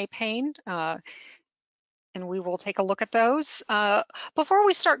Q&A pane. And we will take a look at those. Before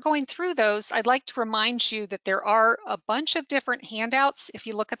we start going through those, I'd like to remind you that there are a bunch of different handouts, if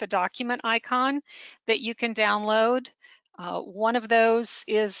you look at the document icon, that you can download. One of those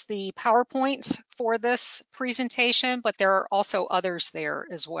is the PowerPoint for this presentation, but there are also others there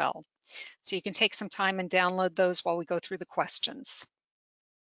as well. So you can take some time and download those while we go through the questions.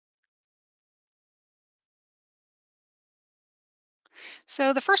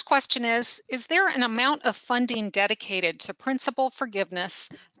 So the first question is there an amount of funding dedicated to principal forgiveness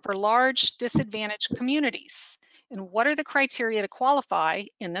for large disadvantaged communities? And what are the criteria to qualify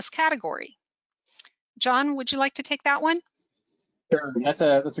in this category? John, would you like to take that one? Sure, that's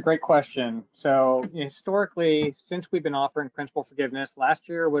a great question. So historically, since we've been offering principal forgiveness, last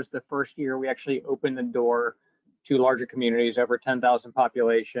year was the first year we actually opened the door to larger communities, over 10,000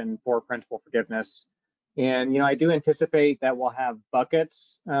 population, for principal forgiveness. And I do anticipate that we'll have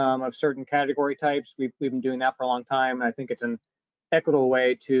buckets of certain category types. We've been doing that for a long time, and I think it's an equitable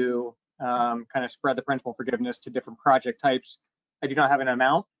way to kind of spread the principal forgiveness to different project types. I do not have an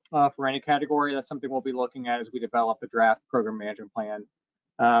amount for any category. That's something we'll be looking at as we develop the draft program management plan.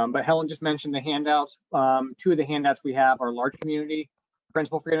 But Helen just mentioned the handouts. Two of the handouts we have are large community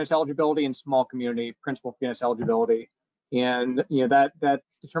principal forgiveness eligibility and small community principal forgiveness eligibility. And that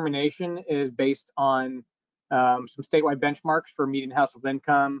determination is based on some statewide benchmarks for median household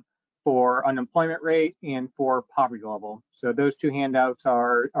income, for unemployment rate, and for poverty level. So those two handouts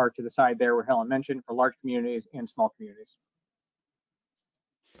are to the side there where Helen mentioned, for large communities and small communities.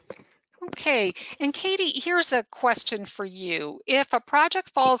 Okay, and Katie, here's a question for you. If a project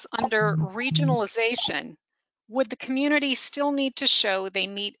falls under regionalization, would the community still need to show they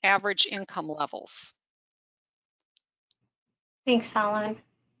meet average income levels? Thanks, Helen.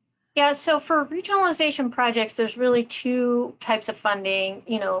 Yeah, so for regionalization projects, there's really two types of funding,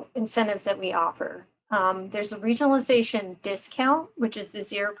 incentives that we offer. There's a regionalization discount, which is the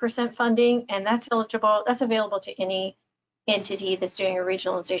 0% funding, and that's available to any entity that's doing a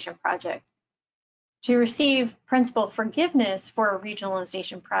regionalization project. To receive principal forgiveness for a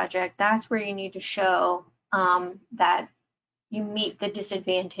regionalization project, that's where you need to show that you meet the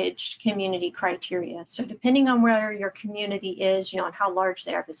disadvantaged community criteria. So depending on where your community is, and how large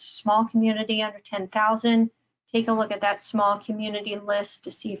they are. If it's a small community under 10,000, take a look at that small community list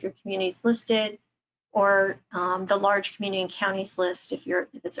to see if your community is listed, or the large community and counties list if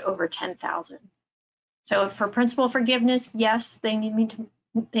it's over 10,000. So for principal forgiveness, yes, they need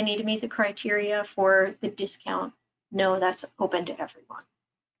to meet the criteria. For the discount, no, that's open to everyone.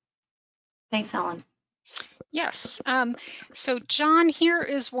 Thanks, Helen. Yes. So John, here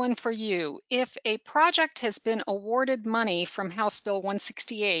is one for you. If a project has been awarded money from House Bill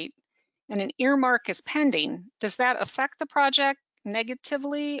 168 and an earmark is pending, does that affect the project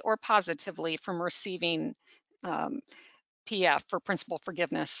negatively or positively from receiving PF for principal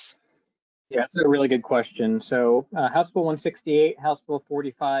forgiveness? Yeah, that's a really good question. So House Bill 168, House Bill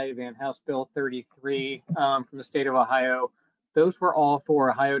 45, and House Bill 33 from the state of Ohio, those were all for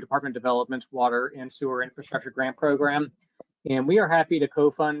Ohio Department of Development's Water and Sewer Infrastructure Grant Program. And we are happy to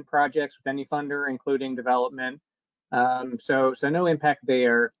co-fund projects with any funder, including development. So no impact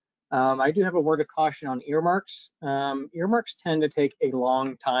there. I do have a word of caution on earmarks. Earmarks tend to take a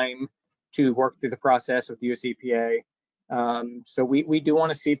long time to work through the process with the US EPA. So we do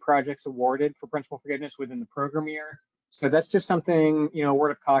want to see projects awarded for principal forgiveness within the program year. So that's just something, a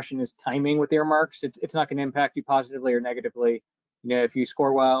word of caution is timing with earmarks. It's not going to impact you positively or negatively. if you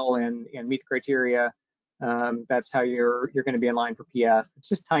score well and meet the criteria, that's how you're going to be in line for PF. It's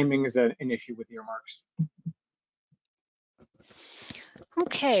just timing is an issue with earmarks.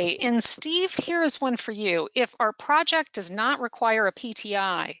 Okay, and Steve, here is one for you. If our project does not require a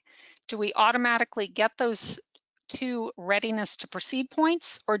PTI, do we automatically get those 2 readiness to proceed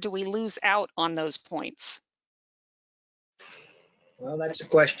points, or do we lose out on those points? Well, that's a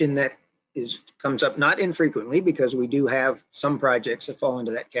question that comes up not infrequently, because we do have some projects that fall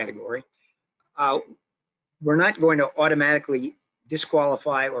into that category. We're not going to automatically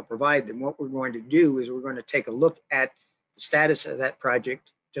disqualify or provide them. What we're going to do is we're going to take a look at the status of that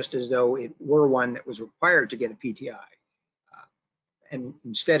project just as though it were one that was required to get a PTI. And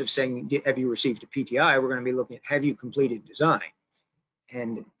instead of saying, have you received a PTI, we're going to be looking at, have you completed design?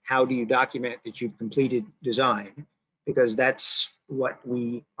 And how do you document that you've completed design? Because that's what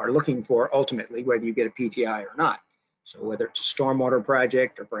we are looking for ultimately, whether you get a PTI or not. So whether it's a stormwater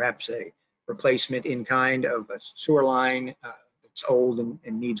project or perhaps a replacement in kind of a sewer line that's old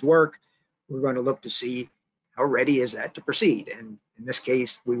and needs work, we're going to look to see how ready is that to proceed. And in this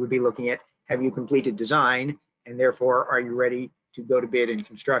case, we would be looking at, have you completed design, and therefore are you ready to go to bid in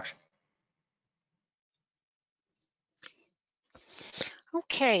construction?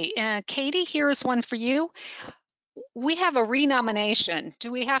 Okay, Katie, here's one for you. We have a renomination.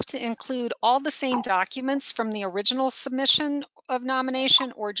 Do we have to include all the same documents from the original submission of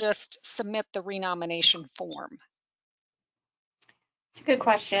nomination, or just submit the renomination form? It's a good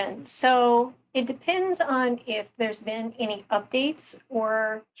question. So it depends on if there's been any updates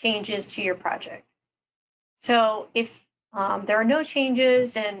or changes to your project. So if there are no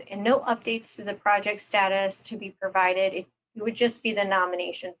changes and no updates to the project status to be provided, it would just be the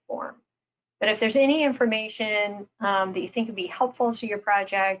nomination form. But if there's any information that you think would be helpful to your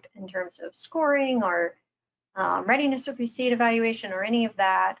project in terms of scoring or readiness to proceed evaluation or any of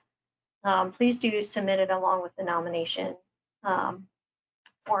that, please do submit it along with the nomination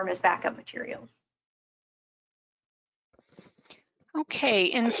form as backup materials.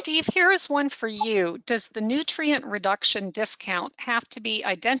 Okay, and Steve, here is one for you. Does the nutrient reduction discount have to be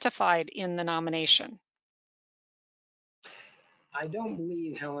identified in the nomination? I don't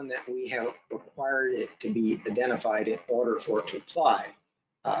believe, Helen, that we have required it to be identified in order for it to apply.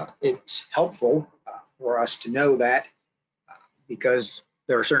 It's helpful for us to know that because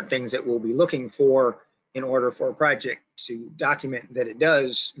there are certain things that we'll be looking for in order for a project to document that it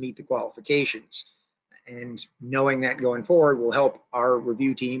does meet the qualifications. And knowing that going forward will help our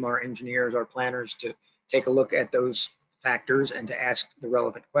review team, our engineers, our planners to take a look at those factors and to ask the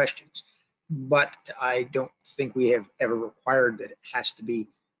relevant questions. But I don't think we have ever required that it has to be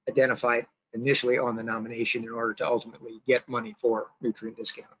identified initially on the nomination in order to ultimately get money for nutrient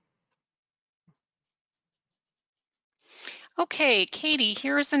discount. Okay, Katie,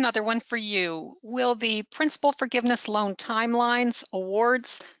 here's another one for you. Will the principal forgiveness loan timelines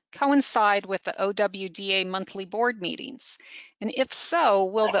awards coincide with the OWDA monthly board meetings? And if so,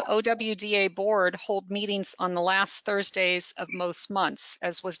 will the OWDA board hold meetings on the last Thursdays of most months,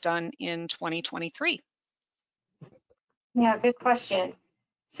 as was done in 2023? Yeah, good question.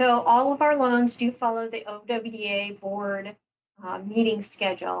 So all of our loans do follow the OWDA board meeting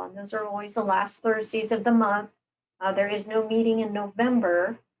schedule, and those are always the last Thursdays of the month. There is no meeting in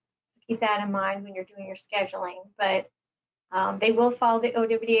November, so keep that in mind when you're doing your scheduling, but they will follow the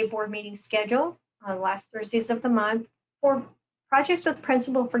OWDA board meeting schedule on last Thursdays of the month. For projects with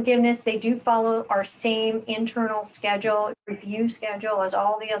principal forgiveness, they do follow our same internal schedule, review schedule as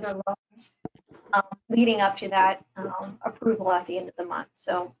all the other loans leading up to that approval at the end of the month.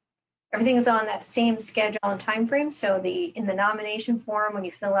 So everything is on that same schedule and time frame. So in the nomination form, when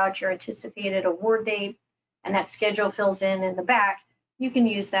you fill out your anticipated award date, and that schedule fills in the back, you can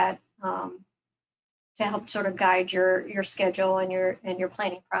use that to help sort of guide your schedule and your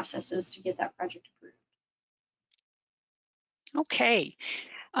planning processes to get that project approved. Okay.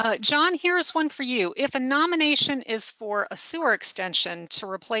 John, here's one for you. If a nomination is for a sewer extension to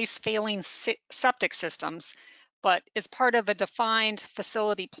replace failing septic systems, but is part of a defined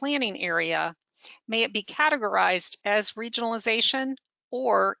facility planning area, may it be categorized as regionalization,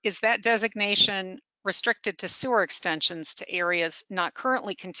 or is that designation restricted to sewer extensions to areas not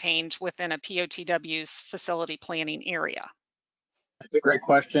currently contained within a POTW's facility planning area? That's a great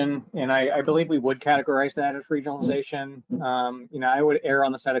question, and I believe we would categorize that as regionalization. I would err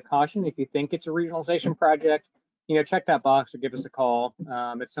on the side of caution. If you think it's a regionalization project, check that box or give us a call.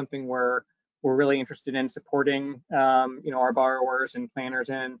 It's something we're really interested in supporting, our borrowers and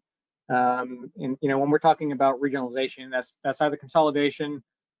planners in. And when we're talking about regionalization, that's either consolidation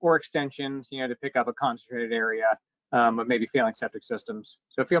or extensions, to pick up a concentrated area. of maybe failing septic systems.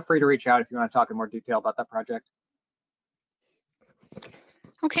 So feel free to reach out if you want to talk in more detail about that project.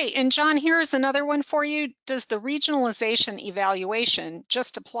 Okay, and John, here's another one for you. Does the regionalization evaluation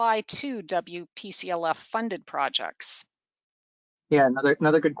just apply to WPCLF funded projects? Yeah,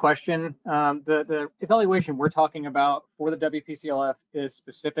 another good question. The evaluation we're talking about for the WPCLF is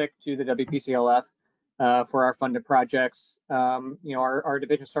specific to the WPCLF for our funded projects. Our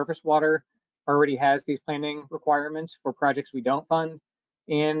division of surface water already has these planning requirements for projects we don't fund.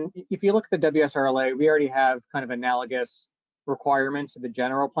 And if you look at the WSRLA, we already have kind of analogous requirements of the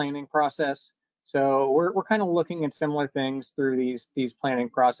general planning process. So we're kind of looking at similar things through these planning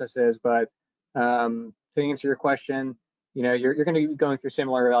processes. But to answer your question, you're going to be going through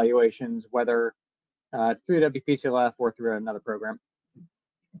similar evaluations, whether through WPCLF or through another program.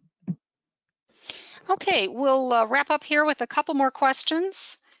 Okay, we'll wrap up here with a couple more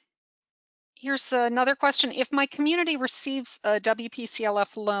questions. Here's another question. If my community receives a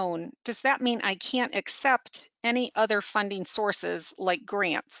WPCLF loan, does that mean I can't accept any other funding sources like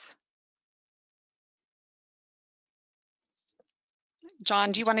grants?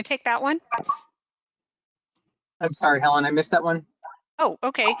 John, do you want to take that one? I'm sorry, Helen, I missed that one. Oh,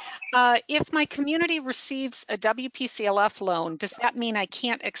 okay. If my community receives a WPCLF loan, does that mean I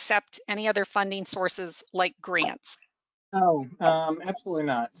can't accept any other funding sources like grants? Oh, absolutely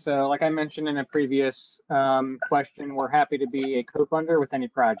not. So like I mentioned in a previous question, we're happy to be a co-funder with any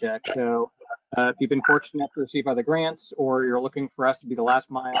project. So if you've been fortunate enough to receive other grants or you're looking for us to be the last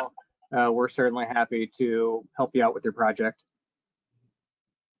mile, we're certainly happy to help you out with your project.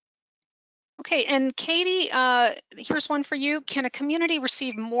 Okay, and Katie, here's one for you. Can a community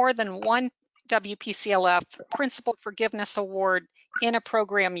receive more than one WPCLF Principal Forgiveness Award in a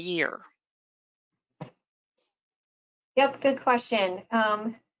program year? Yep, good question.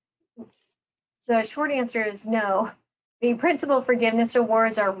 The short answer is no. The Principal Forgiveness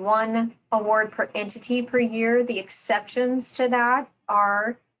Awards are one award per entity per year. The exceptions to that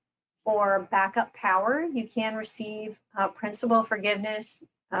are for backup power. You can receive principal forgiveness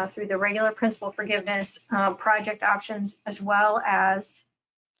through the regular principal forgiveness project options, as well as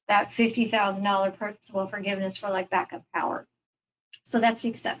that $50,000 principal forgiveness for like backup power. So that's the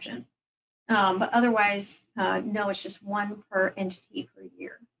exception. But otherwise, no, it's just one per entity per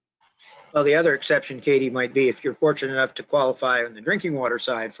year. Well, the other exception, Katie, might be if you're fortunate enough to qualify on the drinking water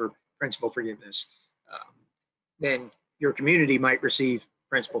side for principal forgiveness, then your community might receive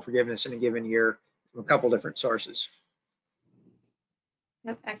principal forgiveness in a given year from a couple different sources.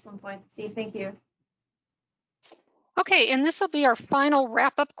 Yep, excellent point, Steve. Thank you. Okay, and this will be our final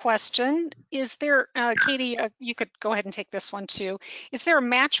wrap-up question. Is there, Katie, you could go ahead and take this one too. Is there a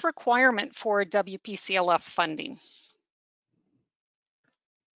match requirement for WPCLF funding?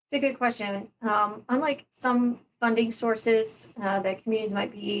 It's a good question. Unlike some funding sources that communities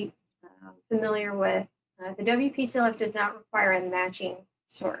might be familiar with, the WPCLF does not require a matching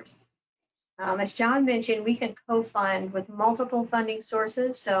source. As John mentioned, we can co-fund with multiple funding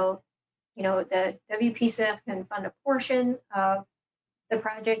sources. So, the WPCLF can fund a portion of the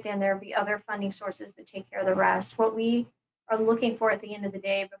project, and there'll be other funding sources that take care of the rest. What we are looking for at the end of the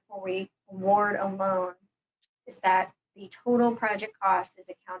day before we award a loan is that the total project cost is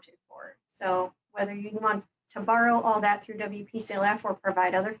accounted for. So whether you want to borrow all that through WPCLF or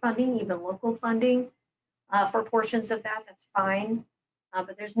provide other funding, even local funding for portions of that, that's fine.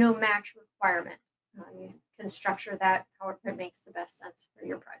 But there's no match requirement. You can structure that however it makes the best sense for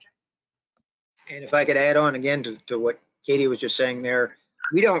your project. And if I could add on again to what Katie was just saying there,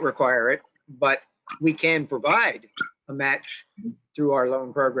 we don't require it, but we can provide a match through our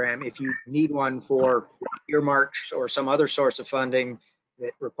loan program if you need one for earmarks or some other source of funding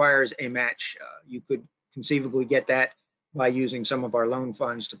that requires a match. You could conceivably get that by using some of our loan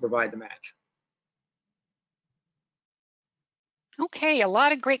funds to provide the match. Okay, a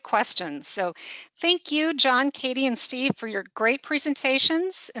lot of great questions. So thank you, John, Katie, and Steve, for your great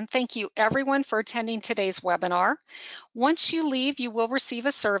presentations. And thank you, everyone, for attending today's webinar. Once you leave, you will receive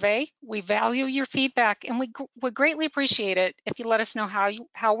a survey. We value your feedback, and we would greatly appreciate it if you let us know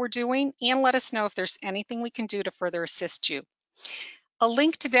how we're doing, and let us know if there's anything we can do to further assist you. A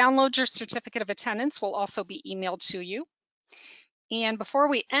link to download your certificate of attendance will also be emailed to you. And before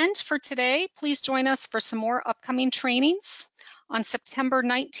we end for today, please join us for some more upcoming trainings. On September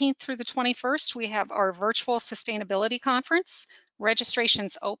 19th through the 21st, we have our virtual sustainability conference.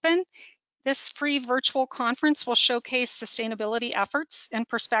 Registration's open. This free virtual conference will showcase sustainability efforts and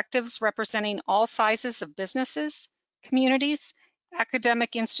perspectives representing all sizes of businesses, communities,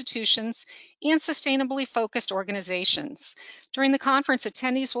 academic institutions, and sustainably focused organizations. During the conference,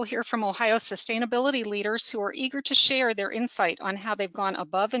 attendees will hear from Ohio's sustainability leaders who are eager to share their insight on how they've gone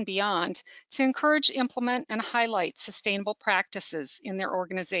above and beyond to encourage, implement, and highlight sustainable practices in their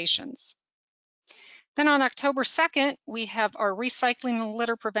organizations. Then on October 2nd, we have our Recycling and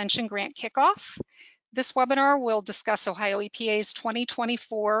Litter Prevention Grant Kickoff. This webinar will discuss Ohio EPA's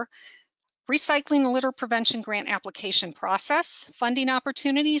 2024 Recycling and Litter Prevention Grant application process, funding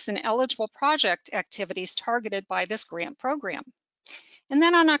opportunities, and eligible project activities targeted by this grant program. And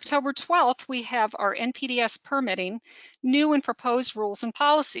then on October 12th, we have our NPDES permitting, new and proposed rules and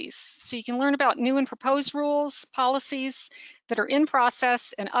policies. So you can learn about new and proposed rules, policies that are in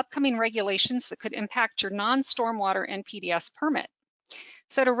process, and upcoming regulations that could impact your non-stormwater NPDES permit.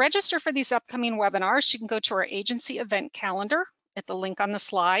 So to register for these upcoming webinars, you can go to our agency event calendar at the link on the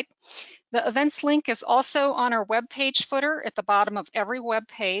slide. The events link is also on our web page footer at the bottom of every web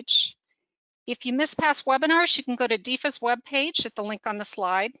page. If you miss past webinars, you can go to DEFA's webpage at the link on the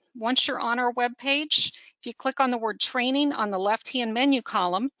slide. Once you're on our webpage, if you click on the word training on the left-hand menu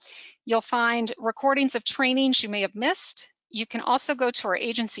column, you'll find recordings of trainings you may have missed. You can also go to our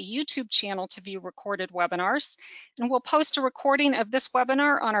agency YouTube channel to view recorded webinars, and we'll post a recording of this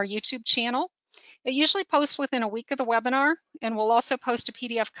webinar on our YouTube channel. It usually posts within a week of the webinar, and we'll also post a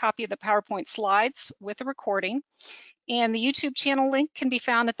PDF copy of the PowerPoint slides with the recording. And the YouTube channel link can be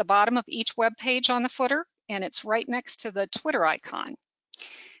found at the bottom of each web page on the footer, and it's right next to the Twitter icon.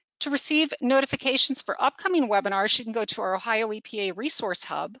 To receive notifications for upcoming webinars, you can go to our Ohio EPA Resource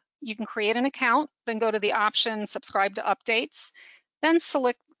Hub. You can create an account, then go to the option Subscribe to Updates, then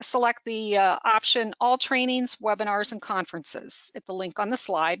select the option All Trainings, Webinars, and Conferences at the link on the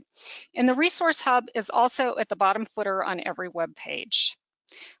slide. And the Resource Hub is also at the bottom footer on every web page.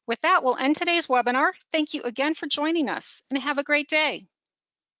 With that, we'll end today's webinar. Thank you again for joining us, and have a great day.